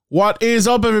What is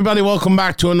up, everybody? Welcome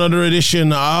back to another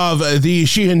edition of the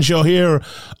Sheehan Show here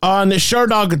on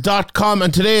Sherdog.com.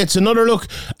 And today it's another look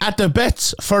at the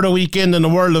bets for the weekend in the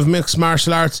world of mixed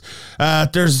martial arts.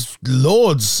 There's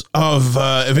loads of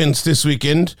events this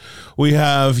weekend. We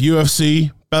have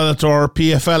UFC, Bellator,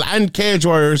 PFL and Cage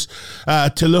Warriors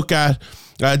to look at.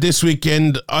 This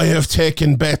weekend, I have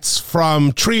taken bets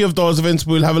from 3 of those events.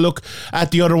 We'll have a look at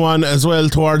the other one as well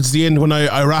towards the end when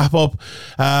I wrap up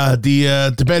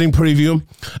the betting preview.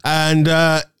 And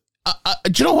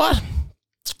do you know what?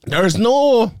 There's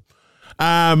no...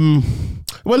 well,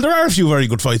 there are a few very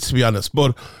good fights, to be honest,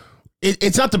 but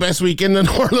it's not the best weekend in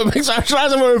the world of mixed martial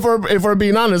arts. If we're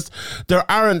being honest, there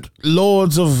aren't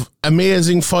loads of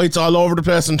amazing fights all over the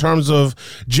place in terms of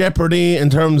jeopardy,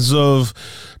 in terms of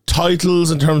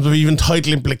titles, in terms of even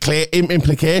title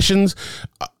implications.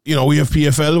 You know, we have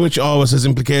PFL, which always has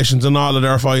implications in all of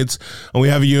their fights, and we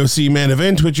have a UFC main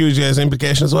event, which usually has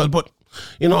implications as well, but,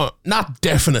 you know, not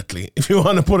definitely, if you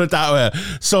want to put it that way.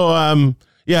 So,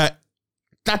 yeah,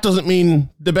 that doesn't mean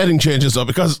the betting changes, though,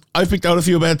 because I picked out a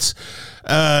few bets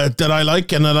that I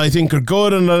like and that I think are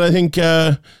good and that I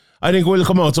think will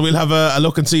come out, so we'll have a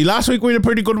look and see. Last week we had a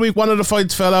pretty good week. One of the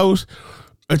fights fell out.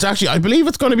 It's actually, I believe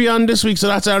it's going to be on this week, so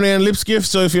that's Ariane Lip's gift.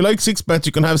 So if you like 6 bets,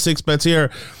 you can have 6 bets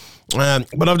here.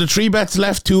 But of the 3 bets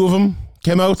left, 2 of them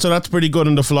came out, so that's pretty good.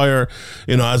 And the flyer,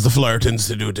 you know, as the flyer tends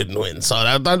to do, didn't win. So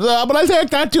but I'll take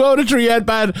that. 2 out of 3 ain't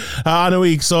bad on a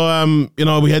week. So you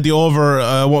know, we had the over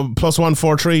plus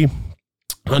 143.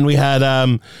 And we had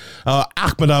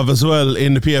Akhmedov as well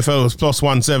in the PFL, was plus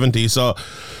 170. So,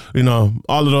 you know,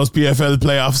 all of those PFL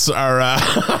playoffs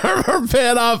are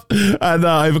paying off. And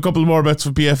I have a couple more bets for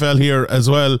PFL here as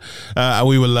well. And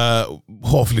we will,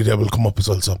 hopefully they will come up as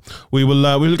well. So we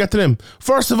will get to them.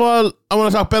 First of all, I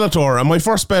want to talk Bellator. And my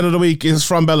first bet of the week is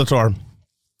from Bellator.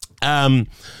 And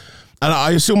I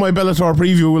assume my Bellator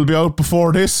preview will be out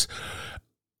before this.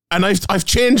 And I've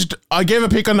changed. I gave a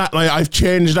pick on that, and I've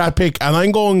changed that pick, and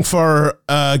I'm going for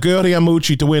Goyori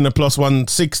Yamuchi to win at plus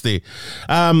 160.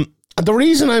 The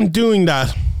reason I'm doing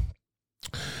that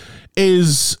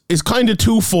is kind of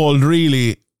twofold,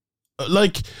 really.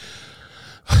 Like,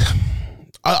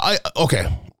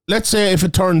 okay, let's say if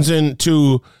it turns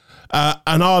into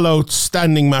an all-out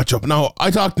standing matchup. Now, I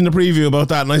talked in the preview about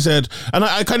that, and I said, and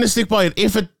I kind of stick by it.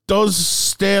 If it does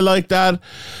stay like that,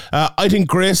 I think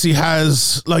Gracie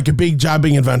has like a big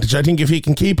jabbing advantage. I think if he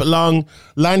can keep it long,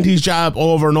 land his jab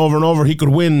over and over and over, he could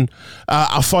win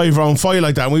a 5-round fight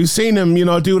like that. And we've seen him, you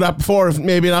know, do that before,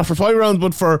 maybe not for 5 rounds,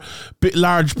 but for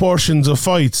large portions of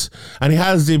fights. And he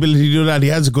has the ability to do that. He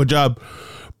has a good jab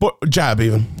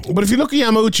even. But if you look at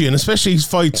Yamuchi, and especially his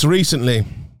fights recently,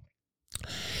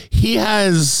 he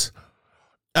has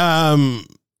won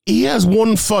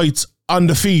fights on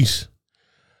the feet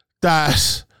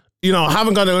that, you know,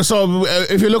 haven't got it. So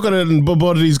if you look at it, and both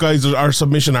of these guys are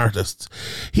submission artists.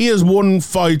 He has won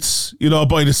fights, you know,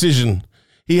 by decision.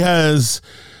 He has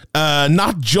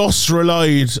not just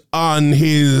relied on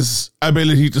his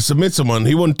ability to submit someone.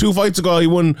 He won 2 fights ago. He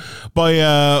won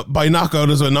by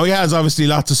knockout as well. Now he has obviously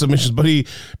lots of submissions, but he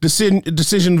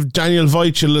decision of Daniel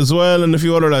Weichel as well and a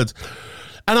few other lads.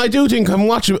 And I do think gone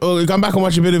back and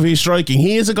watched a bit of his striking.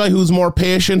 He is a guy who's more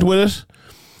patient with it.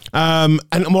 And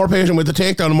more patient with the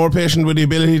takedown, and more patient with the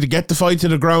ability to get the fight to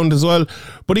the ground as well.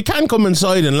 But he can come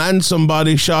inside and land some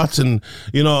body shots, and,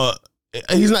 you know,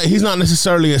 he's not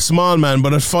necessarily a small man,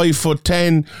 but at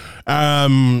 5'10",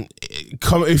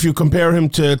 if you compare him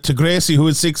to Gracie, who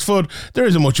is 6 foot, there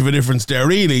isn't much of a difference there,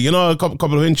 really. You know, a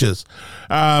couple of inches.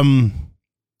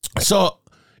 So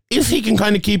if he can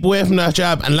kind of keep away from that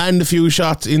jab and land a few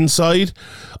shots inside,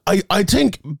 I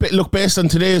think, look, based on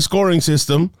today's scoring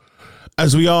system,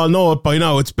 as we all know it by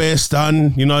now, it's based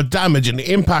on, you know, damage and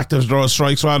the impact of those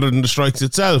strikes rather than the strikes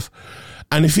itself.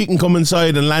 And if he can come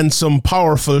inside and land some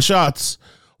powerful shots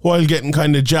while getting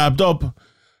kind of jabbed up,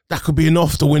 that could be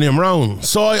enough to win him round.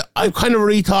 So I kind of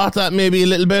rethought that maybe a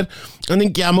little bit. I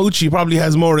think Yamuchi probably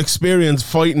has more experience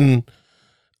fighting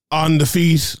on the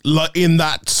feet in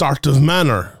that sort of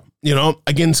manner, you know,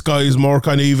 against guys more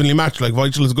kind of evenly matched. Like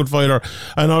Weichel is a good fighter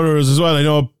and others as well. I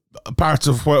know parts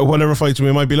of whatever fights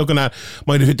we might be looking at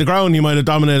might have hit the ground, he might have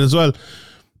dominated as well.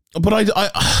 But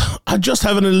I just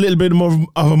having a little bit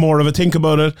more of a think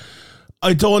about it.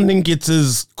 I don't think it's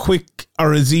as quick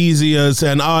or as easy as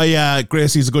saying, oh yeah,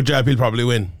 Gracie's a good jab, he'll probably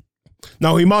win.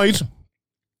 Now he might,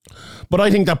 but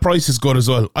I think that price is good as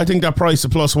well. I think that price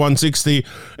of plus 160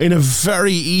 in a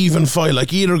very even fight,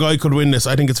 like either guy could win this,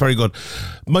 I think it's very good.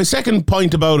 My second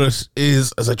point about it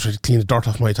is, as I try to clean the dirt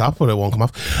off my top, but it won't come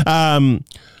off.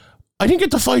 I think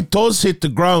if the fight does hit the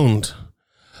ground,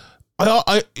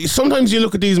 I sometimes you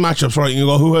look at these matchups, right, and you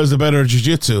go, who has the better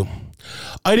jiu-jitsu?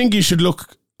 I think you should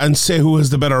look and say who has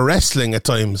the better wrestling at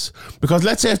times. Because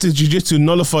let's say if the jiu-jitsu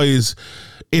nullifies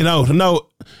it out. Now,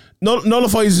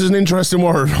 nullifies is an interesting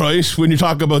word, right, when you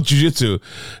talk about jiu-jitsu.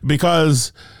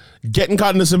 Because getting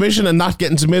caught in a submission and not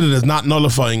getting submitted is not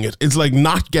nullifying it. It's like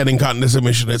not getting caught in a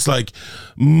submission. It's like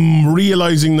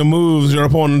realizing the moves your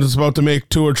opponent is about to make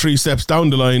 2 or 3 steps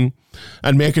down the line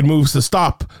and making moves to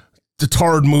stop the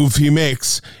third move he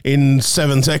makes in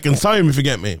 7 seconds time, if you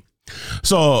get me.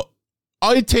 So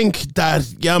I think that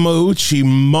Yamauchi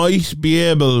might be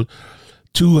able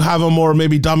to have a more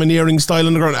maybe domineering style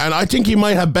on the ground, and I think he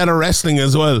might have better wrestling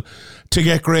as well to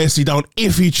get Gracie down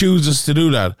if he chooses to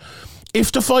do that.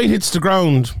 If the fight hits the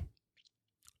ground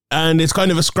and it's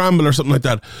kind of a scramble or something like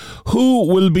that, who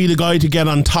will be the guy to get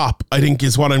on top, I think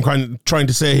is what I'm trying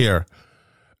to say here.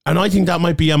 And I think that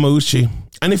might be Yamauchi.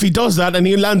 And if he does that and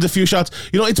he lands a few shots,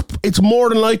 it's more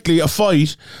than likely a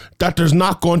fight that there's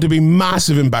not going to be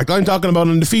massive impact. I'm talking about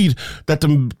on the feed that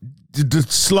the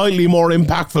slightly more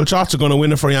impactful shots are going to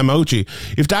win it for Yamauchi.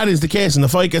 If that is the case and the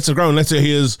fight gets to the ground, let's say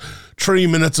he has 3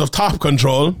 minutes of top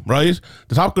control, right?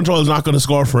 The top control is not going to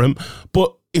score for him.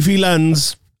 But if he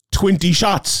lands 20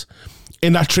 shots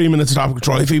in that 3 minutes of top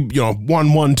control, if he,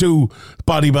 1-1-2,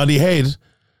 body, head,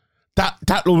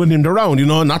 that will win him the round,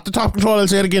 not the top control, I'll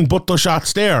say it again, but the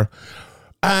shots there.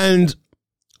 And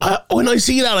when I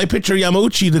see that, I picture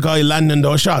Yamauchi, the guy landing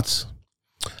those shots.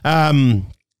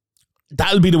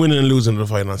 That'll be the winning and losing of the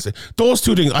fight, honestly. Those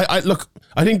two things, I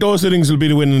think those two things will be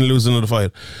the winning and losing of the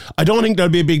fight. I don't think there'll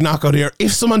be a big knockout here.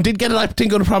 If someone did get it, I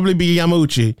think it would probably be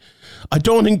Yamauchi. I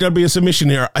don't think there'll be a submission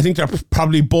here. I think they're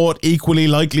probably both equally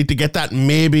likely to get that.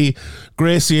 Maybe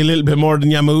Gracie a little bit more than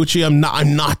Yamauchi.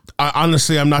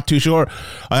 Honestly, I'm not too sure.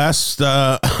 I asked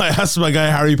my guy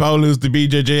Harry Powell, who's the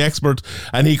BJJ expert,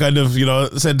 and he kind of,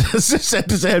 said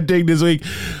the same thing this week.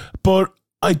 But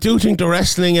I do think the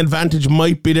wrestling advantage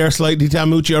might be there slightly to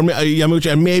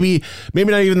Yamauchi, and maybe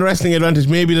not even the wrestling advantage,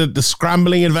 maybe the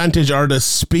scrambling advantage or the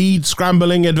speed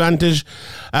scrambling advantage.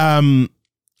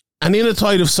 And in a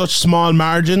fight of such small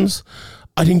margins,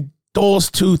 I think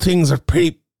those two things are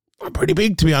pretty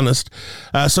big, to be honest.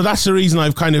 So that's the reason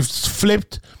I've kind of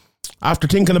flipped after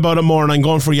thinking about it more, and I'm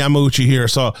going for Yamauchi here.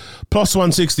 So plus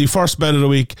 160, first bet of the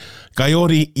week,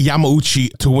 Coyote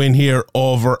Yamauchi to win here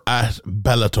over at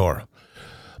Bellator.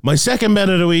 My second bet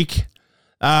of the week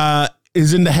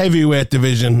is in the heavyweight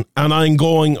division, and I'm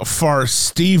going for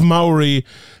Steve Mowry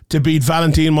to beat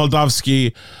Valentin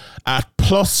Moldavsky at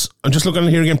plus, I'm just looking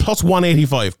here again, plus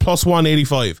 185.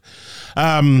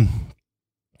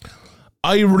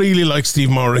 I really like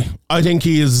Steve Mowry. I think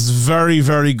he is very,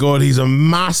 very good. He's a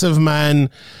massive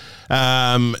man.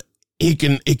 He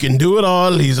can do it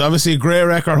all. He's obviously a great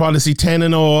record. What is he,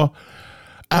 10-0?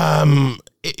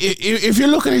 If you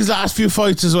look at his last few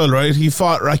fights as well, right? He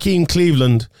fought Raheem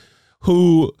Cleveland,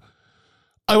 who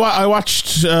I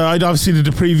watched. I obviously did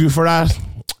the preview for that,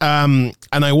 and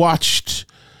I watched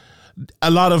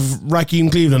a lot of Raheem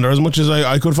Cleveland, or as much as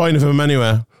I could find of him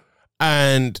anyway.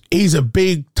 And he's a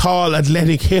big, tall,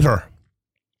 athletic hitter,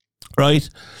 right?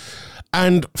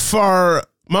 And for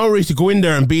Mowry to go in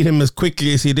there and beat him as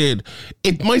quickly as he did,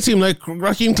 it might seem like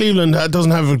Raheem Cleveland doesn't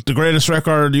have the greatest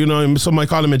record, some might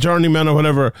call him a journeyman or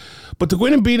whatever, but to go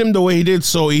in and beat him the way he did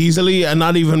so easily and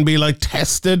not even be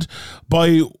tested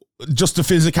by just the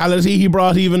physicality he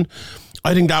brought even,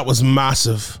 I think that was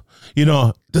massive.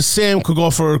 The same could go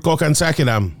for Gökhan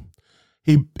Sakidam.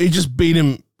 He just beat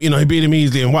him, he beat him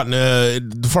easily in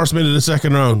the first minute of the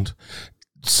second round.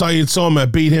 Syed Soma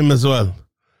beat him as well.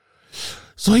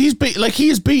 So he's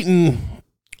beaten,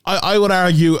 I would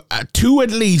argue, 2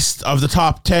 at least of the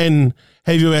top 10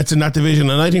 heavyweights in that division,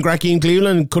 and I think Raheem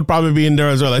Cleveland could probably be in there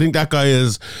as well. I think that guy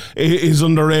is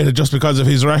underrated just because of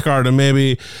his record and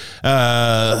maybe,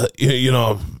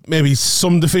 maybe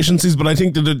some deficiencies, but I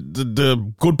think that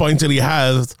the good points that he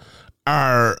has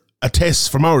are a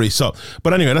test for Mowry. So,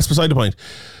 but anyway, that's beside the point.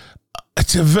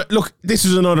 Look, this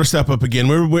is another step up again.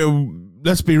 We're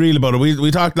let's be real about it.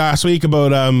 We talked last week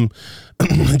about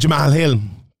Jamal Hill.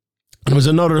 It was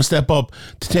another step up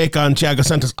to take on Thiago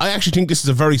Santos. I actually think this is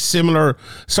a very similar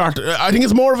sort. I think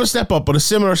it's more of a step up, but a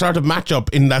similar sort of matchup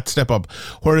in that step up,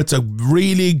 where it's a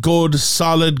really good,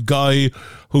 solid guy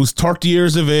who's 30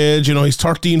 years of age. He's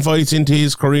 13 fights into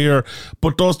his career,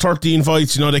 but those 13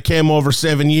 fights, they came over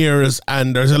 7 years,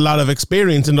 and there's a lot of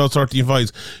experience in those 13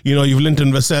 fights. You've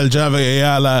Linton Vassell, Java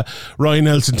Ayala, Ryan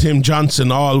Nelson, Tim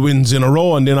Johnson, all wins in a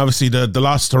row, and then obviously the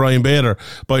loss to Ryan Bader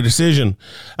by decision.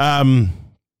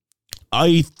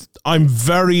 I'm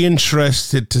very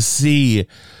interested to see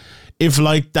if,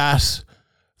 like that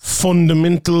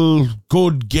fundamental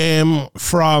good game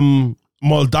from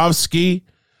Moldavsky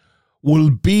will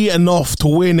be enough to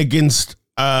win against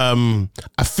a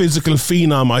physical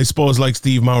phenom, I suppose, like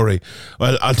Steve Mowry.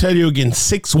 Well, I'll tell you again,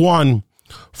 6'1"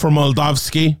 for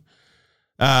Moldavsky.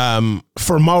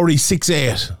 For Mowry,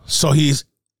 6'8". So he's,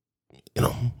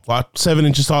 7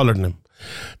 inches taller than him.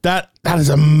 That is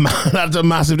that's a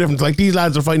massive difference. Like, these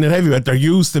lads are fighting at heavyweight. They're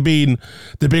used to being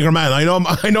the bigger man. I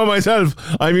know myself.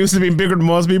 I'm used to being bigger than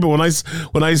most people. When I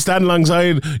stand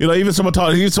alongside, even someone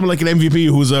tall, he's someone like an MVP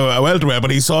who's a welterweight,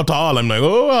 but he's so tall. I'm like,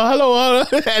 oh, hello,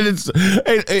 and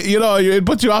it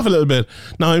puts you off a little bit.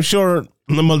 Now, I'm sure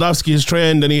Moldavsky is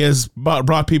trained and he has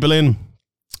brought people in,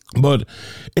 but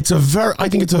I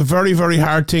think it's a very, very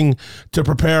hard thing to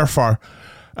prepare for.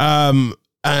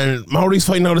 And Mowry's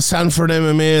fighting out of Sanford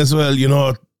MMA as well.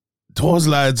 Those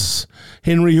lads,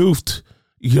 Henry Hooft,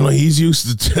 he's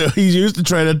used to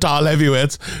training tall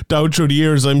heavyweights down through the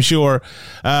years, I'm sure.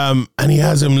 And he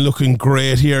has him looking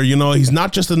great here. He's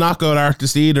not just a knockout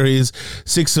artist either. He's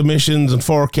 6 submissions and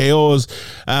 4 KOs.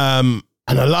 And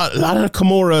a lot of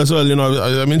Kimura as well.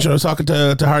 I mentioned I was talking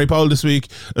to Harry Powell this week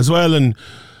as well, and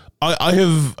I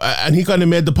have, and he kind of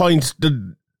made the point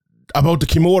that about the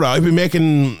Kimura. I've been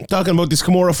talking about this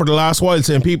Kimura for the last while,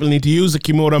 saying people need to use the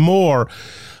Kimura more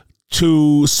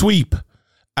to sweep.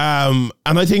 And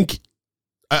I think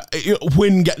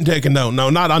when getting taken down, now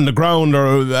not on the ground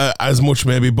or as much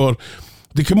maybe, but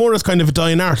the Kimura is kind of a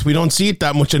dying art. We don't see it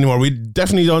that much anymore. We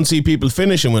definitely don't see people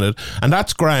finishing with it, and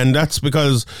that's grand. That's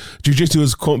because jiu-jitsu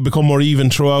has become more even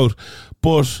throughout.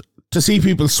 But to see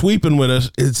people sweeping with it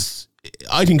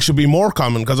I think should be more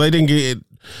common, because I think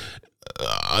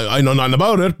I know nothing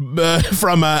about it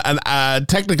from a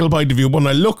technical point of view, but when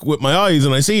I look with my eyes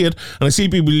and I see it, and I see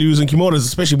people using Kimuras,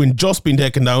 especially when just been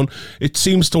taken down, it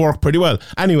seems to work pretty well.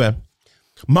 Anyway,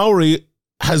 Mowry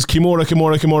has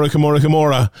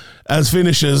Kimura as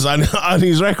finishes on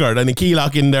his record, and a key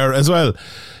lock in there as well.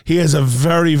 He has a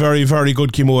very, very, very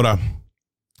good Kimura.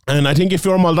 And I think if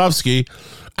you're Moldavsky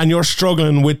and you're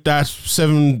struggling with that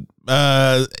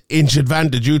 7-inch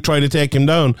advantage, you try to take him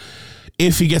down.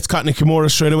 If he gets caught in a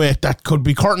Kimura straight away, that could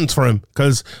be curtains for him,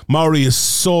 because Mowry is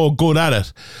so good at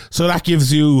it. So that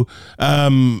gives you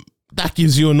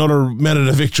another minute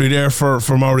of victory there for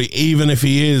Mowry, even if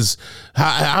he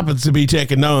happens to be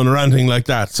taken down or anything like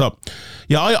that. So,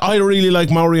 yeah, I really like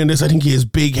Mowry in this. I think he has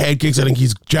big head kicks. I think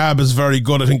his jab is very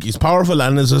good. I think he's powerful.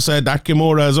 And as I said, that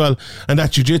Kimura as well, and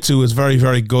that jiu-jitsu is very,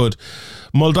 very good.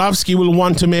 Moldavsky will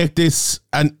want to make this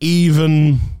an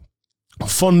even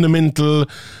fundamental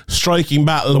striking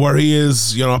battle where he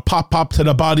is, pop to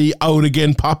the body, out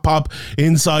again, pop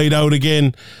inside, out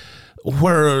again.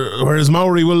 Whereas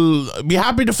Mowry will be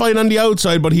happy to fight on the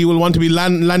outside, but he will want to be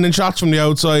landing shots from the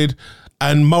outside,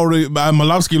 and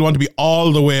Moldavsky will want to be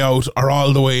all the way out or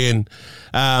all the way in.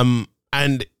 And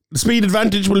the speed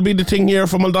advantage will be the thing here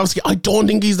for Moldavsky. I don't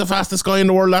think he's the fastest guy in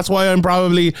the world. That's why I'm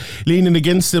probably leaning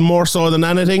against him more so than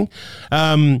anything.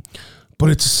 But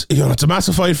it's a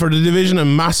massive fight for the division, a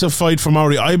massive fight for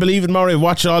Mowry. I believe in Mowry. I've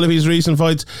watched all of his recent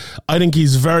fights. I think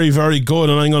he's very, very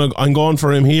good, and I'm going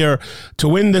for him here to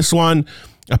win this one,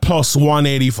 a plus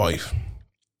 185.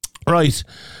 Right.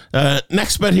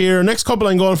 Next bet here. Next couple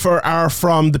I'm going for are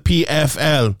from the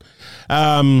PFL.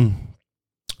 And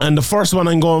the first one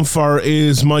I'm going for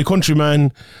is my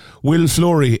countryman, Will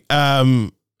Fleury. Now,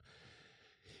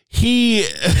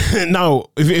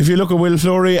 if you look at Will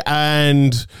Fleury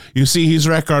and you see his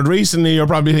record recently, you're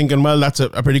probably thinking, well, that's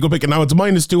a pretty good pick. And now it's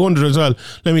minus 200 as well.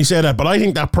 Let me say that. But I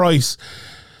think that price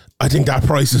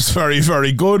is very,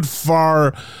 very good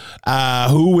for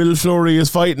who Will Fleury is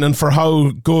fighting, and for how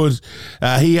good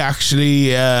he actually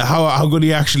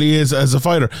is as a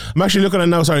fighter. I'm actually looking at it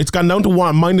now. Sorry, it's gone down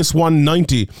to minus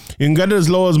 190. You can get it as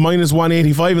low as minus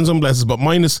 185 in some places, but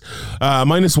minus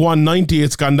 190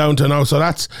 it's gone down to now. So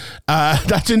that's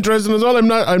interesting as well.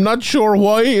 I'm not sure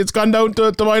why it's gone down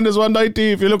to minus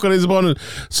 190 if you look at his opponent.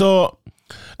 So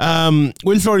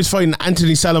Will Fleury's fighting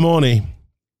Anthony Salamone.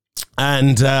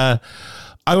 And I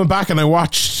went back and I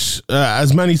watched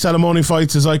as many Salamone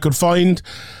fights as I could find.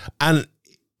 And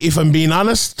if I'm being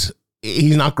honest,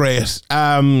 he's not great.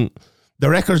 The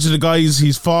records of the guys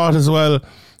he's fought as well.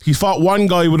 He's fought one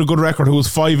guy with a good record who was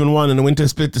 5-1 and went to a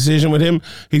split decision with him.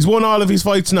 He's won all of his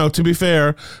fights now, to be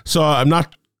fair. So I'm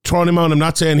not throwing him out. I'm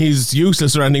not saying he's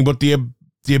useless or anything, but the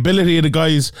ability of the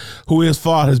guys who he has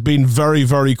fought has been very,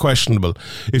 very questionable,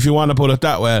 if you want to put it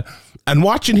that way. And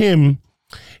watching him,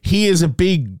 he is a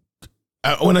big,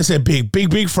 when I say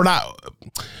big for that,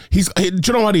 do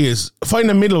you know what he is? Fighting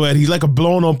a middleweight, he's like a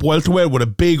blown up welterweight with a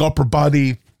big upper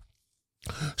body.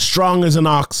 strong as an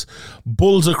ox,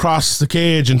 bulls across the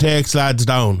cage and takes lads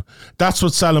down. That's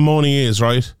what Salamone is,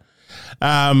 right?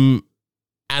 And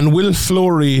Will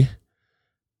Fleury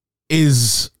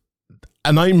is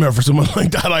a nightmare for someone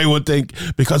like that, I would think,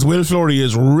 because Will Fleury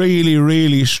is really,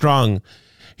 really strong.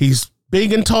 He's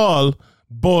big and tall,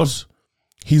 but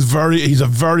he's a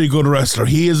very good wrestler.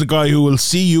 He is a guy who will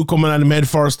see you coming at him head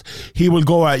first. He will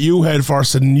go at you head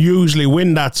first and usually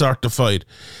win that sort of fight.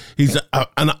 He's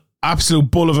an absolute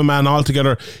bull of a man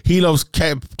altogether. He loves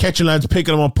catching lads,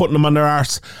 picking them up, putting them on their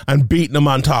arse and beating them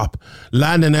on top.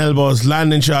 Landing elbows,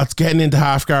 landing shots, getting into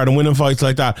half guard and winning fights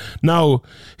like that. Now,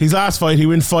 his last fight, he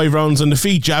won 5 rounds on the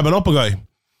feet, jabbing up a guy.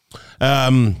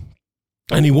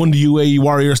 And he won the UAE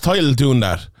Warriors title doing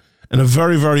that. And a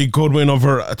very, very good win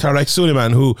over Tarek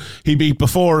Suleiman, who he beat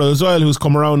before as well, who's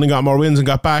come around and got more wins and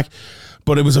got back.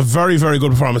 But it was a very, very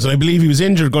good performance. And I believe he was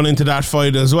injured going into that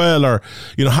fight as well, or,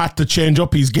 had to change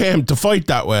up his game to fight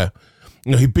that way.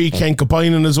 He beat Ken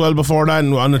Kapainen as well before that,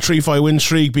 and on a 3-5 win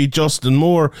streak, beat Justin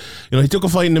Moore. He took a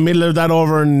fight in the middle of that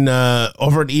over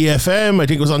at EFM. I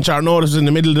think it was on short notice in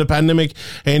the middle of the pandemic.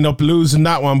 He ended up losing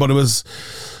that one, but it was,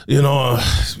 you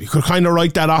could kind of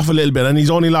write that off a little bit. And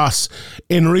he's only lost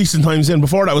in recent times.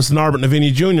 Before that was to Norbert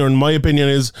Navini Jr., in my opinion,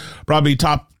 is probably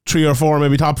top 3 or 4,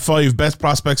 maybe top 5 best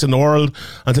prospects in the world,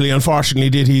 until he unfortunately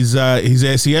did his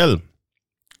ACL.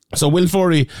 So Will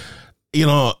Fleury,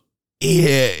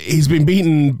 he's been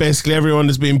beating basically everyone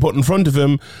that's been put in front of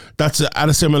him that's at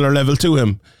a similar level to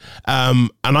him.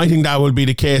 And I think that will be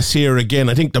the case here again.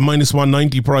 I think the minus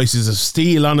 190 price is a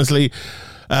steal, honestly.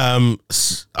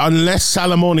 Unless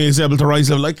Salamone is able to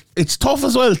rise level. It's tough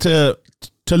as well to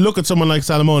look at someone like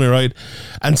Salamone, right,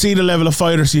 and see the level of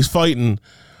fighters he's fighting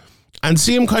and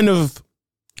see him kind of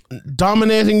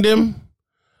dominating them,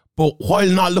 but while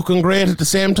not looking great at the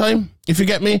same time, if you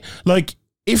get me.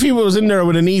 If he was in there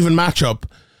with an even matchup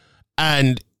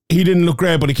and he didn't look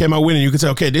great, but he came out winning, you could say,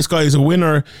 okay, this guy is a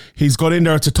winner. He's got in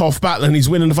there, it's a tough battle, and he's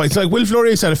winning the fights. Will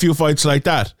Fleury's had a few fights like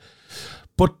that.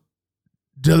 But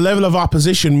the level of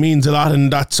opposition means a lot in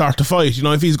that sort of fight.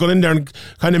 If he's got in there and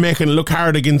kind of making it look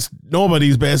hard against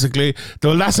nobody's, basically,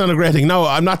 though that's not a great thing. Now,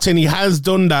 I'm not saying he has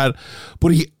done that,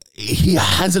 but he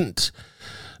hasn't...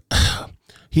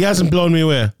 He hasn't blown me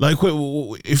away.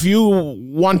 If you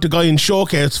want a guy in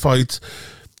showcase fights,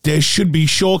 they should be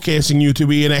showcasing you to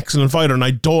be an excellent fighter, and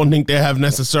I don't think they have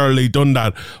necessarily done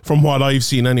that from what I've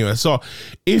seen anyway. So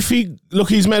if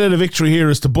he's made it a victory here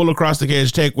is to bull across the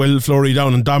cage, take Will Fleury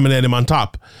down and dominate him on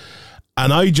top.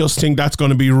 And I just think that's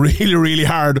going to be really, really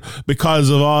hard because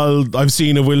of all I've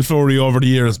seen of Will Fleury over the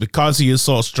years, because he is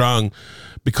so strong,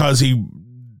 because he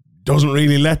doesn't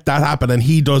really let that happen, and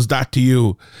he does that to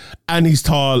you, and he's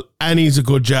tall, and he's a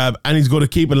good jab, and he's good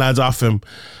at keeping lads off him.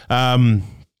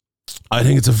 I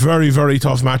think it's a very, very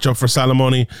tough matchup for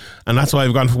Salamone, and that's why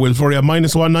I've gone for Will Fleury at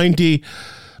minus 190.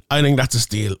 I think that's a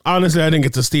steal. Honestly, I think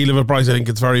it's a steal of a price. I think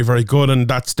it's very, very good, and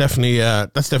that's definitely a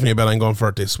bet I'm going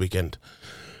for this weekend.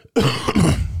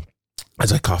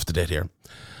 As I coughed to death here.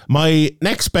 My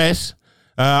next bet,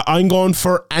 I'm going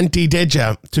for Ante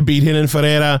Deja to beat Renan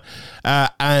Ferreira,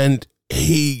 and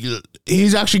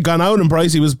he's actually gone out in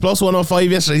price. He was plus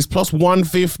 105 yesterday. He's plus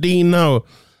 115 now,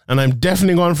 and I'm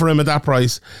definitely going for him at that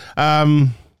price. I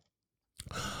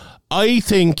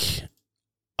think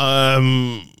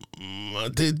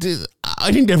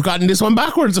they've gotten this one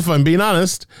backwards, if I'm being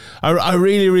honest. I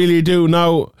really, really do.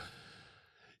 Now,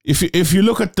 if you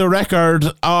look at the record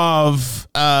of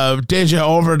Deja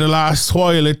over the last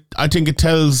while, I think it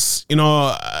tells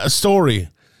a story.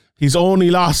 He's only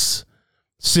lost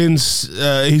since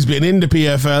he's been in the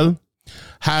PFL.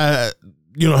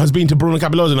 Has been to Bruno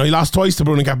Capelozzi. Now, he lost twice to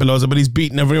Bruno Capelozzi, but he's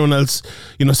beaten everyone else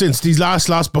since. His last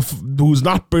loss, who's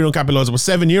not Bruno Capelozzi, was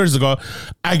 7 years ago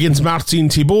against Marcin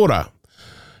Tibura.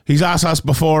 His last loss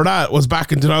before that was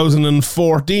back in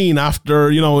 2014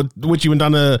 after, which he went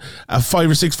on a 5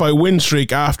 or 6 fight win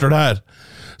streak after that.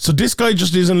 So this guy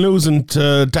just isn't losing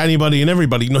to anybody and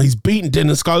everybody. He's beaten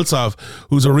Denis Goltsov,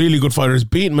 who's a really good fighter. He's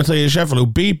beaten Matthias Scheffel, who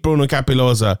beat Bruno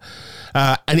Capelozzi.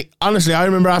 And honestly, I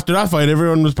remember after that fight,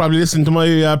 everyone was probably listening to my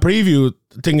preview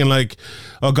thinking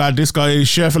oh God, this guy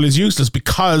Scheffel is useless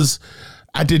because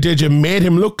Ante Deja made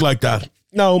him look like that.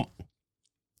 Now,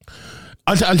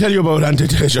 I'll tell you about Ante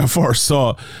Deja first.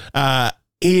 So,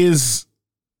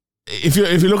 if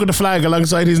you look at the flag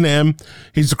alongside his name,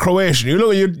 he's a Croatian.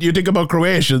 You think about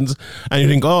Croatians and you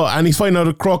think, and he's fighting out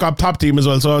a Krokop top team as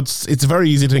well. So it's very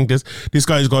easy to think this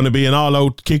guy's going to be an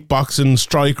all-out kickboxing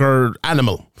striker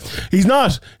animal. He's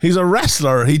not. He's a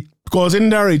wrestler. He goes in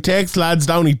there, he takes lads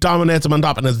down, he dominates them on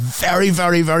top, and is very,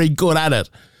 very, very good at it.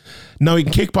 Now he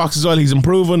can kickbox as well. He's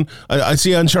improving. I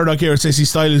see on Sherdog here it says his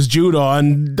style is judo,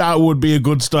 and that would be a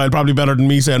good style, probably better than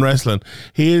me saying wrestling.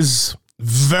 He is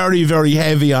very, very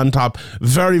heavy on top,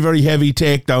 very, very heavy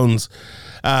takedowns,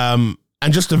 and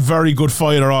just a very good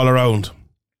fighter all around.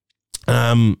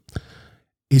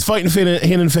 He's fighting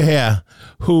Sheehan Fahea,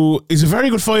 who is a very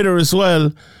good fighter as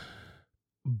well,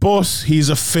 but he's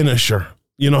a finisher.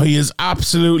 You know, he is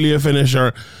absolutely a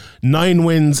finisher. 9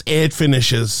 wins, 8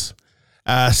 finishes,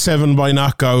 7 by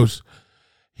knockout.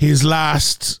 His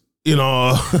last, his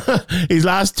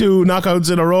last 2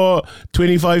 knockouts in a row,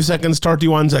 25 seconds,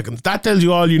 31 seconds. That tells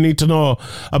you all you need to know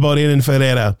about Sheehan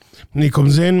Ferreira. When he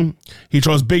comes in, he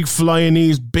throws big flying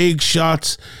knees, big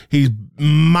shots. He's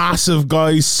massive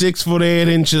guy,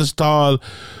 6'8" tall,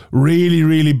 really,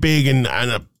 really big, and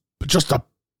just a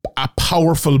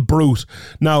powerful brute.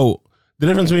 Now, the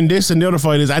difference between this and the other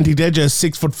fight is Ante-Deja is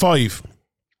 6'5".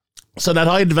 So that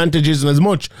height advantage isn't as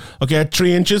much. Okay,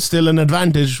 3 inches, still an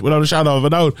advantage without a shadow of a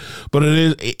doubt, but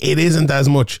it isn't as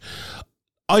much.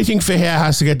 I think Fahea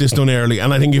has to get this done early,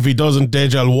 and I think if he doesn't,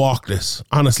 Deja will walk this,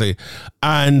 honestly.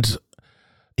 And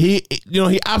he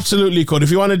absolutely could.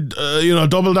 If you want to,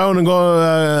 double down and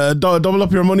go, double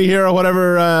up your money here or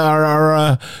whatever,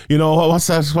 what's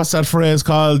that phrase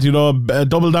called?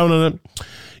 Double down on it.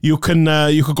 You could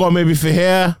go maybe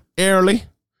Fahea early.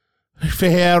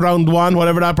 Fahea round 1,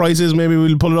 whatever that price is. Maybe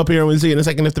we'll pull it up here and we'll see in a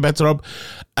second if the bets are up.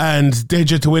 And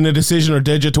Deja to win a decision, or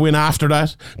Deja to win after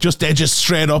that. Just Deja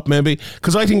straight up maybe.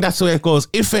 Because I think that's the way it goes.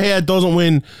 If Fahea doesn't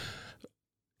win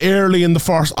early in the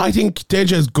first, I think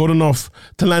Deja is good enough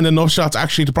to land enough shots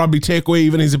actually to probably take away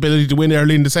even his ability to win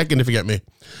early in the second, if you get me.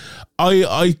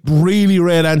 I really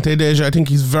rate Ante-Deja. I think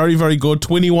he's very, very good.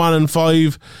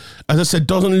 21-5. As I said,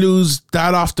 doesn't lose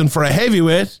that often for a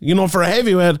heavyweight. For a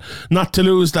heavyweight, not to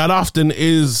lose that often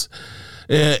is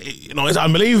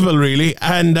unbelievable, really.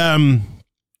 And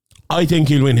I think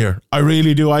he'll win here. I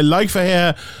really do. I like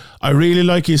Fahea. I really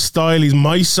like his style. He's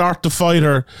my sort of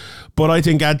fighter. But I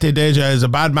think Ante-Deja is a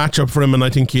bad matchup for him, and I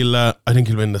think he'll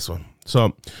win this one.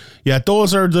 So, yeah,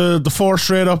 those are the 4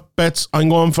 straight up bets I'm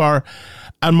going for.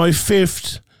 And my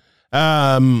 5th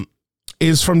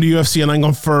is from the UFC, and I'm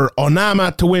going for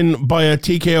Onama to win by a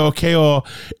TKO KO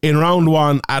in round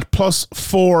 1 at plus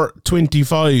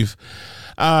 425.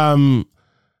 And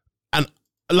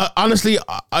honestly,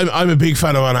 I'm a big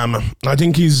fan of Onama. I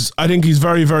think he's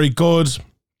very, very good.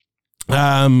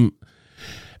 And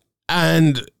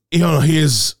he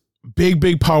is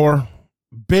big power,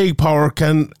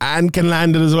 can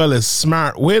land it as well, is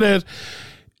smart with it.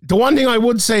 The one thing I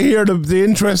would say here, the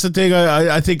interesting thing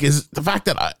I think is the fact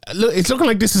that it's looking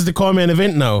like this is the co-main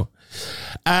event now.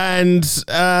 And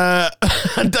there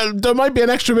might be an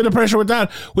extra bit of pressure with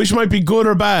that, which might be good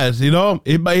or bad,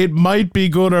 It might be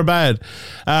good or bad.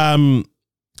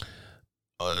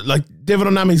 Like David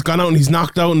Onama's gone out and he's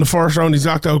knocked out in the first round. He's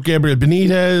knocked out Gabriel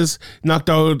Benitez, knocked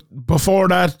out before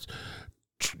that,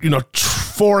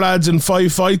 4 lads in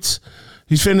 5 fights.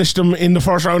 He's finished them in the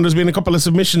first round. There's been a couple of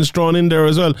submissions thrown in there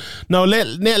as well. Now,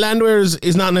 Nate Landwehr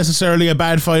is not necessarily a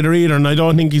bad fighter either, and I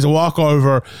don't think he's a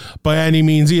walkover by any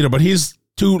means either. But his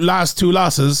last two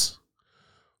losses,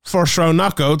 first round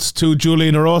knockouts to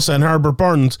Julian Erosa and Herbert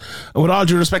Burns. And with all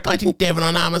due respect, I think David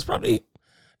Onama is probably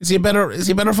is he a better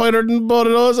fighter than both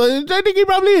of those? I think he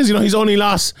probably is. His only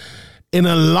loss in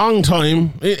a long time,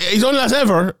 his only loss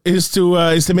ever is to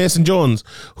Mason Jones,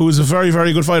 who is a very,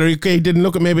 very good fighter. He didn't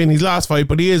look at maybe in his last fight,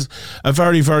 but he is a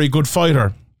very, very good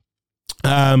fighter.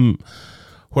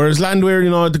 Whereas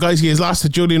Landwehr, the guys he has lost to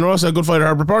Julian Rosa, a good fighter.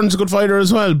 Herbert Burns, a good fighter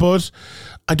as well, but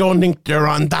I don't think they're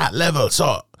on that level.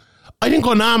 So I think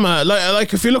Onama,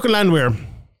 like if you look at Landwehr,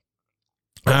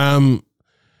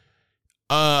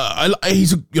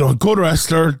 he's a good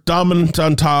wrestler, dominant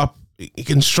on top. He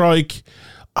can strike.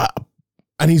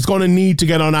 And he's going to need to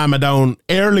get Onama down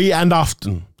early and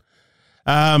often.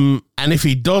 And if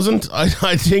he doesn't, I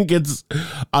think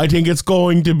it's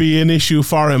going to be an issue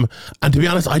for him. And to be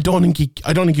honest, I don't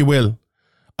think he will.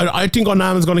 I think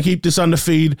Onama's going to keep this on the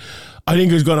feed. I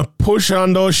think he's going to push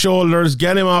on those shoulders,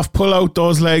 get him off, pull out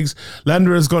those legs.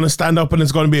 Landwehr is going to stand up, and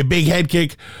it's going to be a big head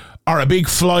kick or a big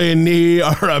flying knee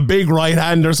or a big right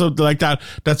hand or something like that.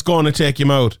 That's going to take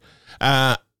him out.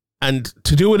 And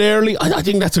to do it early, I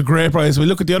think that's a great price. We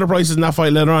look at the other prices in that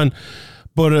fight later on.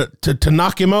 But to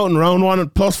knock him out in round 1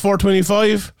 at plus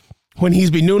 425, when he's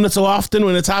been doing it so often,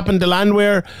 when it's happened to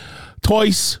Landwehr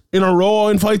twice in a row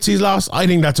in fights he's lost, I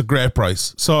think that's a great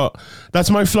price. So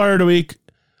that's my flyer of the week.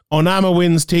 Onama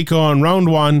wins TKO in round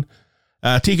 1,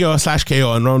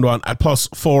 TKO/KO in round 1 at plus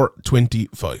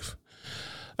 425.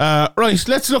 Right,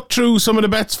 let's look through some of the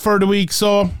bets for the week.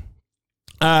 So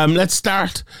let's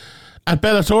start at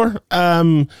Bellator.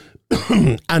 And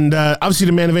obviously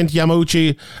the main event,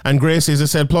 Yamauchi and Gracie, as I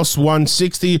said, plus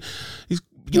 160.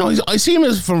 I see him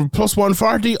as from plus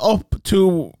 140 up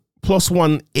to plus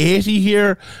 180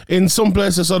 here in some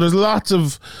places. So there's lots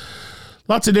of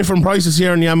different prices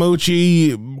here in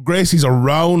Yamauchi. Gracie's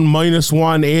around minus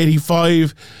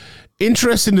 185.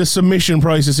 Interesting, the submission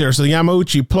prices here. So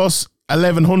Yamauchi plus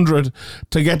 1,100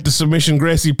 to get the submission,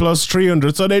 Gracie plus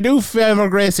 300. So they do favour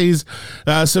Gracie's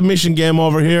submission game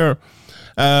over here.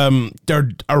 They're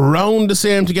around the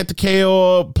same to get the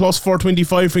KO, plus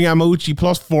 425 for Yamauchi,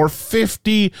 plus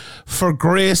 450 for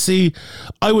Gracie.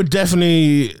 I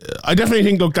definitely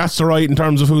think, look, that's the right in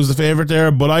terms of who's the favourite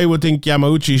there, but I would think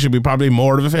Yamauchi should be probably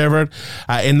more of a favourite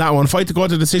in that one. Fight to go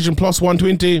to decision, plus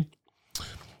 120.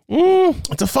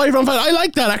 It's a 5-round fight. I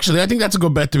like that, actually. I think that's a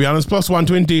good bet, to be honest. Plus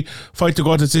 120, fight to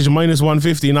go to decision, minus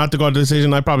 150, not to go to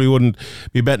decision. I probably wouldn't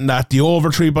be betting that. The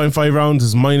over 3.5 rounds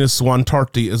is minus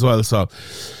 130 as well. So,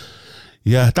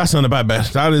 yeah, that's not a bad bet.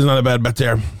 That is not a bad bet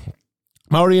there.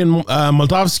 Mauri and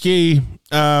Moldavsky,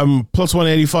 plus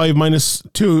 185, minus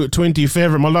 220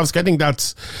 favourite Moldavsky.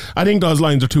 I think those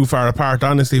lines are too far apart,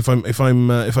 honestly, if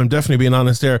I'm definitely being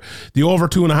honest there. The over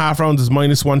 2.5 rounds is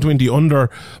minus 120, under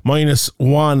minus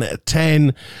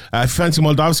 110. If you fancy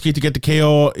Moldavsky to get the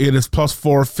KO, it is plus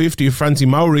 450. If you fancy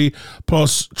Mauri,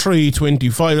 plus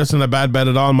 325. That's not a bad bet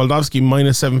at all. Moldavsky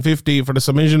minus 750 for the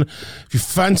submission. If you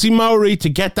fancy Mauri to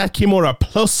get that Kimura,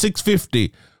 plus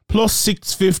 650. Plus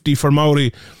 650 for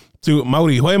Mauri. To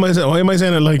Mauri. Why am I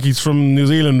saying it like he's from New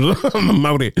Zealand?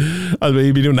 Mauri. I'll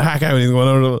be doing the hack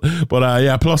out. But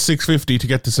yeah, plus 650 to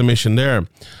get the submission there.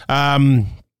 Elimina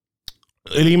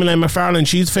McFarlane,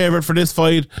 she's favourite for this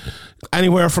fight.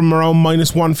 Anywhere from around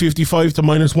minus 155 to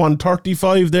minus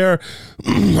 135 there.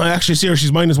 I actually see her.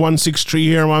 She's minus 163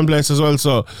 here in one place as well.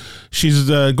 So she's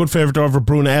a good favourite over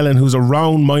Bruna Ellen, who's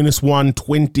around minus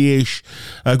 120-ish.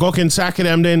 Gokin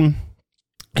Sakadem then.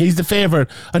 He's the favourite.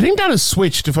 I think that has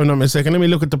switched, if I'm not mistaken. Let me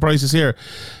look at the prices here.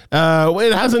 Well,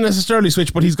 it hasn't necessarily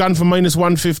switched, but he's gone from minus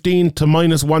 115 to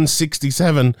minus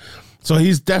 167. So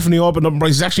he's definitely opened up in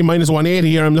price. He's actually minus 180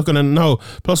 here. I'm looking at it now.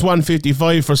 Plus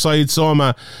 155 for Said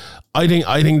Soma. I think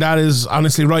that is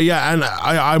honestly right. Yeah, and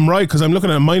I'm right, because I'm looking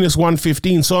at minus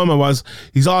 115. Soma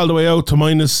he's all the way out to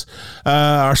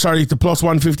to plus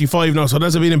 155 now. So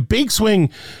there's been a big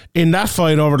swing in that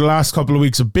fight over the last couple of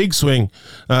weeks. A big swing.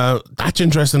 That's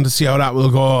interesting to see how that will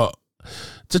go.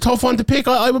 It's a tough one to pick.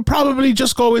 I would probably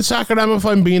just go with Sakaram if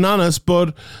I'm being honest,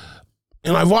 but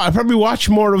I probably watch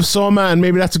more of Soma, and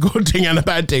maybe that's a good thing and a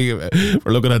bad thing if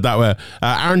we're looking at it that way.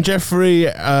 Aaron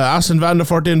Jeffrey, Austin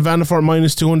Vanderfort in. Vanderfort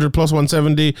minus 200, plus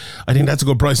 170. I think that's a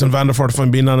good price on Vanderfort, if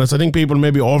I'm being honest. I think people may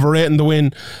be overrating the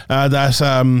win that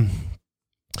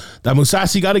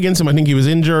Mousasi got against him. I think he was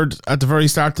injured at the very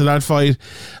start of that fight.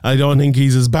 I don't think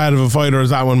he's as bad of a fighter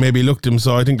as that one maybe looked him,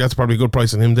 so I think that's probably a good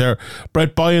price on him there.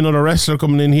 Brett Boy, another wrestler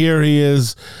coming in here. He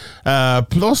is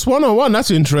plus 101.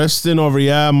 That's interesting.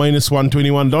 Minus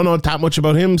 121. Don't know that much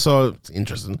about him, so it's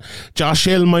interesting. Josh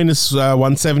Hill minus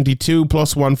 172,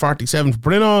 plus 147 for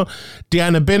Brino.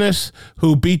 Deanna Bennett,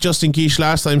 who beat Justin Keish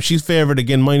last time, she's favoured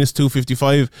again, minus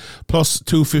 255, plus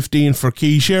 215 for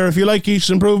Keish. Here, if you like Keish's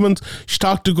improvement, she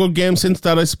talked a good game since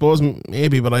that, I suppose,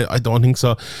 maybe, but I don't think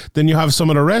so. Then you have some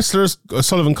of the wrestlers.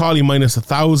 Sullivan Colley minus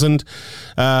 1,000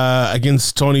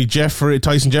 against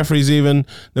Tyson Jeffries even.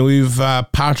 Then we've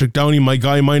Patrick Downey, my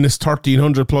guy, minus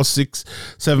 1,300, plus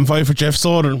 675 for Jeff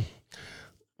Soder.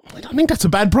 I don't think that's a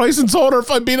bad price in Soder,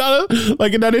 if I'm being honest.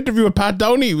 Like in that interview with Pat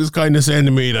Downey, he was kind of saying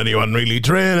to me that he wasn't really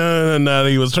training, and that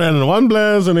he was training in one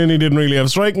place, and then he didn't really have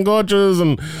striking coaches,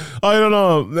 and I don't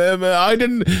know.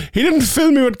 He didn't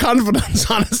fill me with confidence,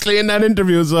 honestly, in that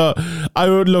interview. So I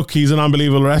would look, he's an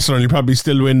unbelievable wrestler, and he'll probably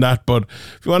still win that. But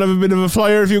if you want to have a bit of a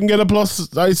flyer, if you can get a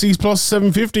plus, I see plus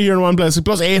 750 here in one place,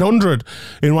 plus 800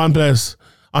 in one place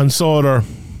on Soder.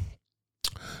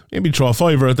 Maybe throw a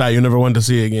fiver at that you never want to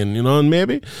see again, and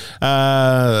maybe.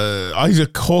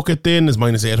 Isaac Hockett then is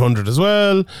minus 800 as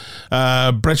well.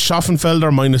 Brett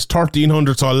Schoffenfelder minus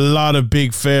 1,300, so a lot of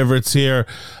big favourites here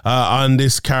on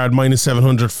this card, minus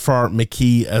 700 for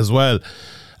McKee as well.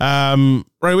 Right,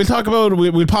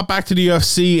 we'll pop back to the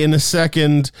UFC in a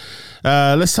second.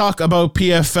 Let's talk about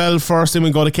PFL first, then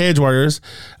we'll go to Cage Warriors.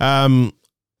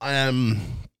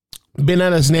 Ben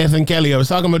Ellis, Nathan Kelly. I was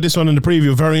talking about this one in the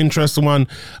preview. Very interesting one.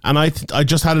 And I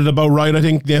just had it about right. I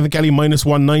think Nathan Kelly minus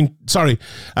 190.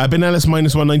 Ben Ellis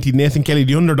minus 190. Nathan Kelly,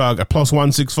 the underdog, at plus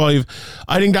 165.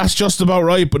 I think that's just about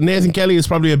right. But Nathan Kelly is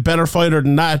probably a better fighter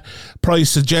than that price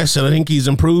suggests. And I think he's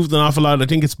improved an awful lot. I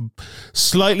think it's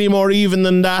slightly more even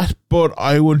than that. But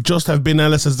I would just have Ben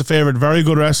Ellis as the favourite. Very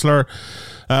good wrestler.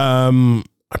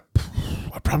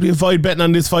 probably avoid betting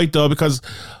on this fight though, because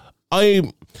I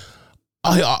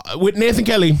with Nathan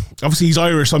Kelly, obviously he's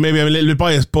Irish, so maybe I'm a little bit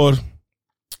biased, but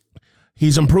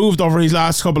he's improved over his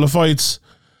last couple of fights.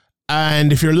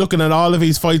 And if you're looking at all of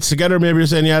his fights together, maybe you're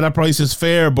saying, yeah, that price is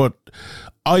fair, but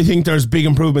I think there's big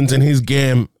improvements in his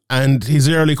game, and his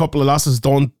early couple of losses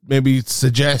don't maybe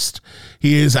suggest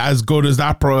he is as good as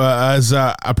that as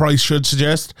a price should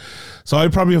suggest. So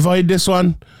I'd probably avoid this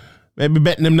one. Maybe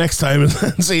betting him next time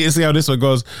and see how this one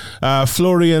goes.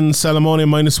 Florian Salamone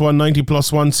 -190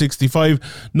 plus 165.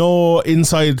 No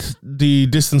inside the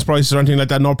distance prices or anything like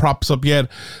that. No props up yet.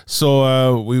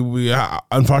 So we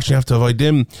unfortunately have to avoid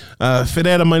them.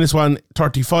 Ferreira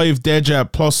 -135. Deja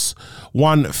plus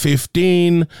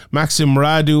 115. Maxim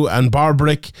Radu and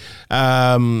Barbaric.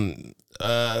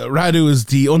 Radu is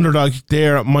the underdog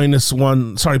there, plus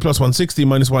 160,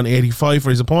 -185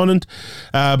 for his opponent.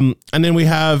 And then we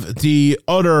have the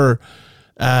other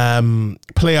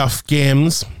playoff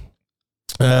games.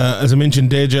 As I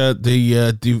mentioned, Deja,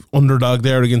 the underdog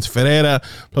there against Ferreira,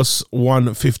 plus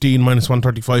 115,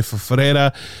 -135 for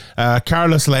Ferreira.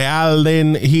 Carlos Leal,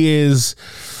 then he is...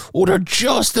 they're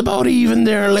just about even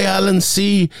there, Leal and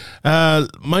C.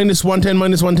 -110,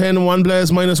 -110, and One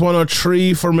Blaze,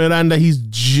 -103 for Miranda. He's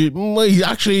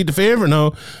actually the favourite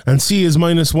now, and C is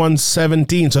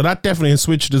 -117. So that definitely has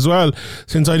switched as well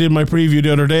since I did my preview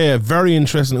the other day. Very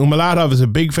interesting. Umalatov is a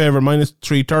big favourite,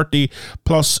 -330,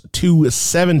 plus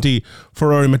 270 for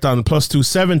Rory McDonald, plus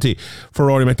 270 for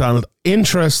Rory McDonald.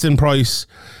 Interesting price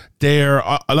there.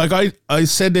 I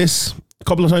said this a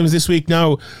couple of times this week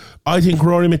now. I think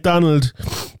Rory McDonald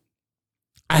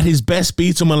at his best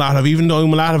beats Umalatov, even though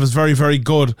Umalatov is very, very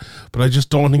good. But I just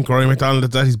don't think Rory McDonald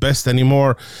is at his best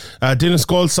anymore. Denis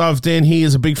Goltsov, then he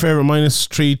is a big favourite,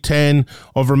 -310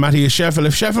 over Matthias Scheffel.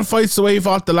 If Scheffel fights the way he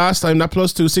fought the last time, that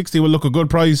plus 260 will look a good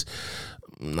price.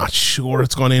 Not sure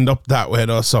it's going to end up that way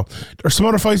though. So there's some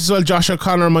other fights as well. Josh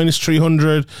O'Connor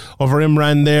 -300 over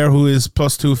Imran there, who is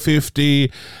plus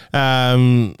 250.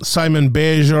 Simon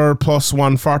Bejar plus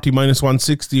 140,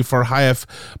 -160 for Hayef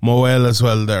Moel as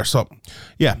well there. So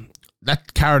yeah,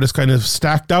 that card is kind of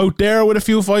stacked out there with a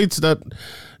few fights that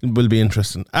will be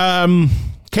interesting.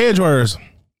 Cage Warriors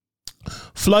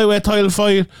flyweight title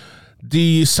fight.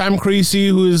 The Sam Creasy,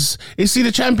 who is he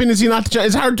the champion? Is he not the champion?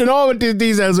 It's hard to know with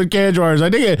these days with Cage Warriors. I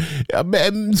think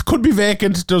it could be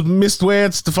vacant. There's missed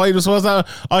weights. The fight was supposed to...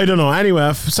 I don't know.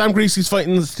 Anyway, Sam Creasy's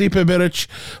fighting Stipe Biric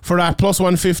for that, plus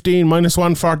 115,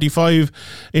 -145.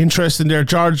 Interesting there.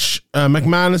 George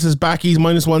McManus is back. He's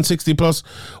 -160, plus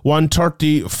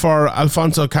 130 for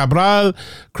Alfonso Cabral.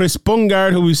 Chris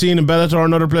Bungard, who we've seen in Bellator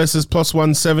and other places, plus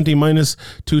 170,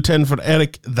 -210 for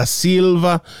Eric Da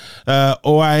Silva.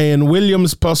 Owain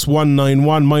Williams plus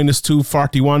 191,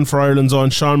 -241 for Ireland's own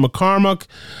Sean McCormack.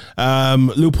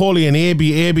 Lupoli and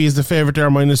AB is the favourite there,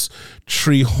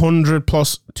 -300,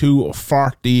 plus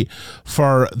 240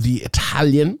 for the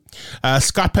Italian.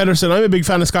 Scott Pedersen, I'm a big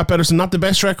fan of Scott Pedersen. Not the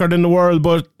best record in the world,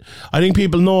 but I think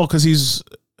people know because he's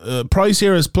price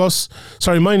here is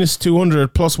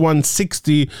 -200, plus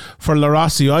 160 for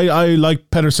Larossi. I like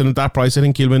Pedersen at that price. I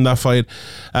think he'll win that fight.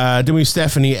 Then we have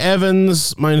Stephanie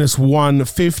Evans,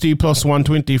 -150, plus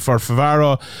 120 for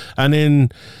Favaro. And then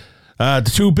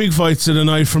the two big fights of the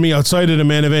night for me outside of the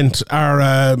main event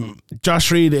are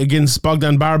Josh Reed against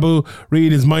Bogdan Barbu.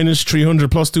 Reed is -300,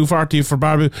 plus 240 for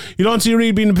Barbu. You don't see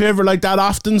Reed being a favourite like that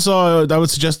often, so I would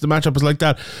suggest the matchup is like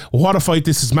that. What a fight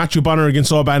this is. Matthew Bonner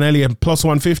against Oban Elliott, plus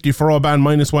 150 for Oban,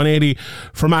 -180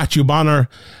 for Matthew Bonner.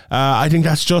 I think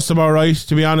that's just about right,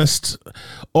 to be honest.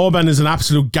 Oban is an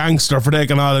absolute gangster for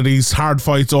taking all of these hard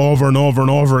fights over and over and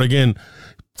over again.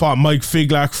 Fought Mike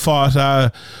Figlak, fought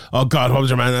what was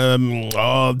your man?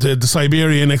 The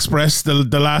Siberian Express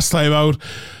the last time out.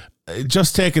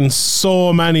 Just taking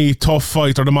so many tough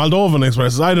fights, or the Moldovan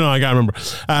Express. I don't know, I can't remember.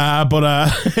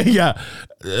 Yeah,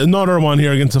 another one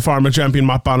here against the former champion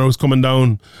Matt Bonner, who's coming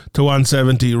down to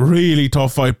 170. Really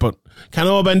tough fight, but can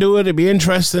Oban do it? It'd be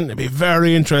interesting. It'd be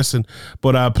very interesting.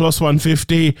 But plus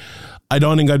 150. I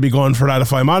don't think I'd be going for that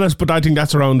if I'm honest, but I think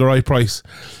that's around the right price.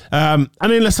 And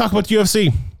then let's talk about the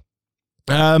UFC.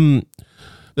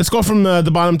 Let's go from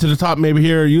the bottom to the top maybe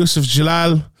here. Yusuf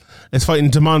Jalal is fighting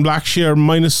Damon Blackshear,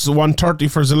 -130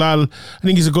 for Jalal. I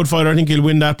think he's a good fighter. I think he'll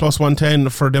win that, plus 110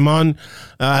 for Damon.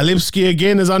 Lipsky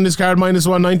again is on this card,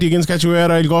 -190 against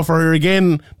Cachoeira. I'll go for her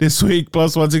again this week,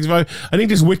 plus 165. I think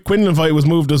this Witt Quinlan fight was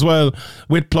moved as well.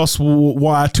 Witt plus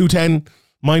 210.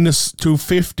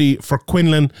 -250 for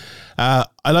Quinlan.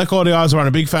 I like all the odds are. I'm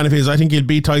a big fan of his. I think he'll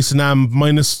beat Tyson Nam,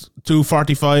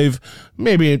 -245.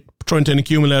 Maybe trying to an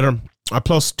accumulator.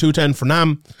 Plus 210 for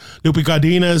Nam. Lupi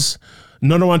Godinez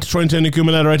Another one to try and turn the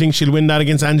accumulator. I think she'll win that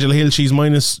against Angela Hill. She's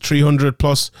minus 300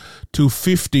 plus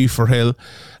 250 for Hill.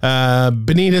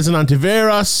 Benitez and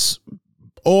Antiveros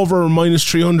over minus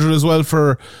 300 as well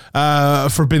for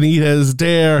Benitez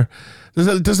there.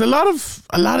 There's a lot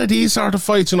of these sort of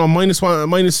fights, minus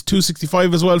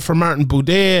 265 as well for Martin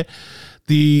Boudet.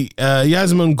 The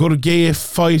Yasmin Gurgaev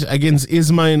fight against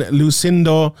Ismail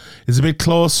Lucindo is a bit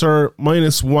closer,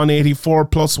 minus 184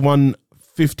 plus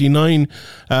 159.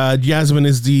 Yasmin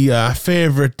is the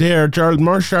favourite there. Gerald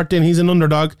Meerschaert, then he's an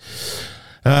underdog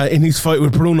in his fight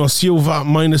with Bruno Silva,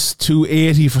 minus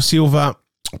 280 for Silva,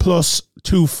 plus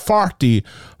 240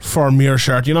 for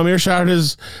Meerschaert. Meerschaert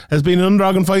has been an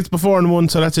underdog in fights before and won,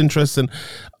 so that's interesting.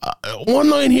 One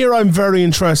line here I'm very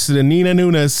interested in: Nina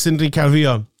Nunes, Cindy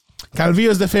Calvillo.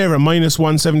 Calvillo's the favourite, minus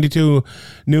 172.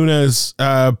 Nunes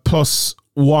plus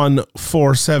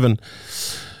 147.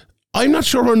 I'm not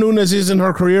sure where Nunes is in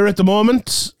her career at the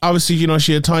moment. Obviously,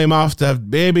 she had time off to have a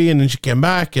baby, and then she came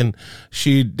back and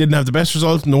she didn't have the best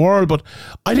result in the world. But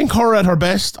I think her at her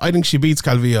best, I think she beats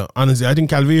Calvillo. Honestly, I think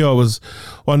Calvillo was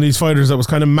one of these fighters that was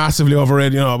kind of massively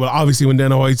overrated. But obviously when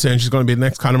Dana White's saying she's going to be the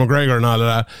next Conor McGregor and all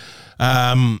of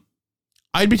that,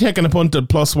 I'd be taking a punt at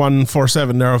plus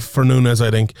 147 there for Nunes. I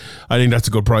think that's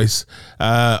a good price.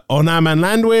 Onama and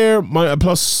Landwehr,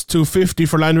 plus 250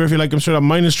 for Landwehr if you like him straight up,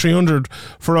 minus 300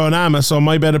 for Onama. So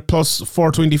my bet at plus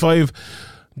 425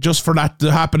 just for that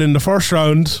to happen in the first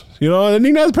round. I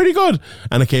think that's pretty good.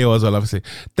 And a KO as well, obviously.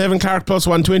 Devin Clark plus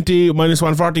 120, minus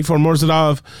 140 for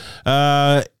Murzadov.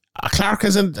 Clark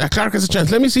has a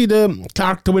chance. Let me see the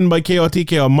Clark to win by KO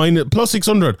TKO, minus plus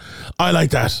 600. I like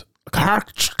that.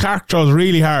 Clark throws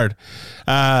really hard,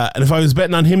 and if I was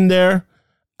betting on him there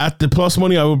at the plus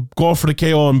money, I would go for the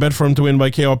KO and bet for him to win by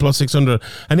KO plus 600.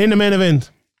 And in the main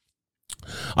event,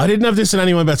 I didn't have this in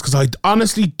any of my bets because I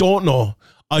honestly don't know.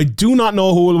 I do not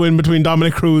know who will win between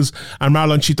Dominic Cruz and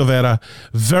Marlon Chito Vera.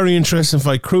 Very interesting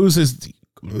fight. Cruz is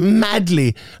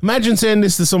madly, imagine saying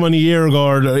this to someone a year ago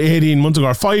or 18 months ago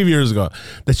or 5 years ago,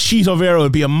 that Chito Vera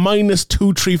would be a minus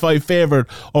 235 favourite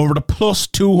over the plus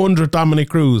 200 Dominic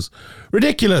Cruz.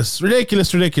 Ridiculous.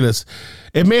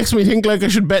 It makes me think like I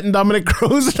should bet in Dominic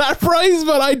Cruz at that price,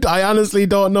 but I honestly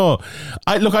don't know.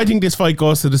 I think this fight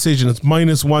goes to decision. It's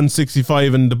minus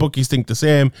 165 and the bookies think the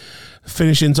same.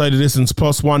 Finish inside the distance,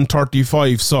 plus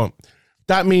 135. So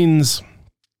that means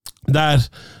that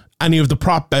any of the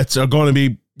prop bets are going to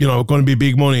be,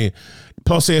 big money.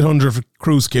 Plus 800 for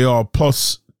Cruz KO,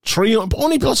 plus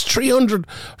 300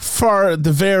 for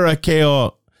the Vera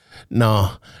KO.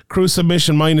 No, Cruz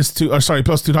submission plus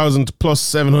 2,000, plus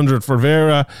 700 for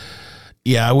Vera.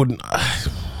 Yeah, I wouldn't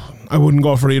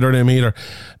go for either of them either.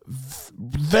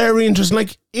 Very interesting.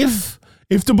 Like if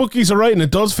the bookies are right and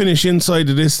it does finish inside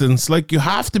the distance, like you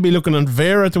have to be looking at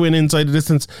Vera to win inside the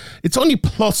distance. It's only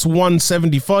plus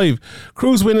 175.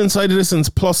 Cruz win inside the distance,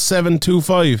 plus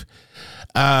 725.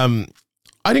 I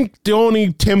think the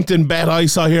only tempting bet I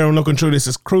saw here, I'm looking through this,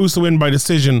 is Cruz to win by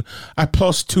decision at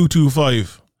plus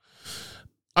 225.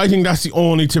 I think that's the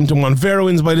only tempting one. Vera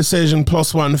wins by decision,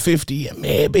 plus 150, yeah,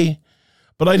 maybe.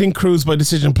 But I think Cruz by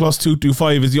decision plus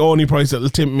 225 is the only price that'll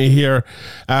tempt me here.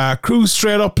 Cruz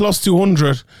straight up plus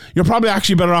 200. You're probably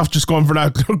actually better off just going for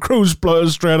that Cruz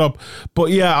plus straight up.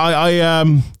 But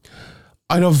yeah,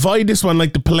 I'd avoid this one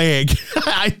like the plague.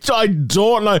 I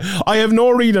don't know. I have no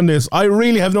read on this. I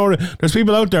really have no read. There's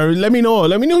people out there. Let me know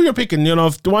who you're picking.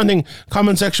 If the one thing,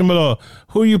 comment section below.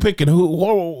 Who are you picking?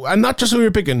 Who, and not just who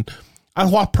you're picking. At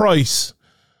what price?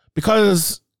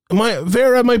 Because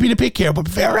Vera might be the pick here, but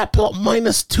Vera plus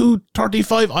minus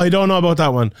 235. I don't know about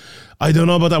that one.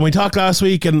 We talked last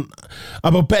week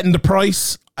about betting the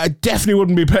price. I definitely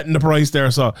wouldn't be betting the price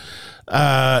there. So,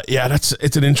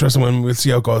 it's an interesting one. We'll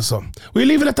see how it goes. So we'll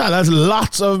leave it at that. There's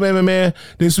lots of MMA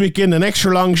this weekend. An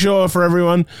extra long show for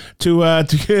everyone to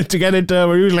get it.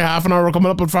 We're usually half an hour. We're coming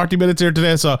up with 40 minutes here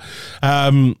today. So,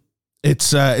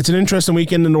 it's an interesting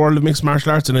weekend in the world of mixed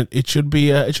martial arts, and it should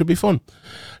be fun.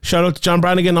 Shout out to John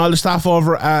Brannigan, all the staff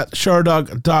over at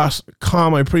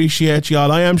Sherdog.com. I appreciate you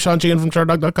all. I am Sean Sheehan from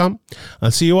Sherdog.com.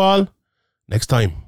 I'll see you all next time.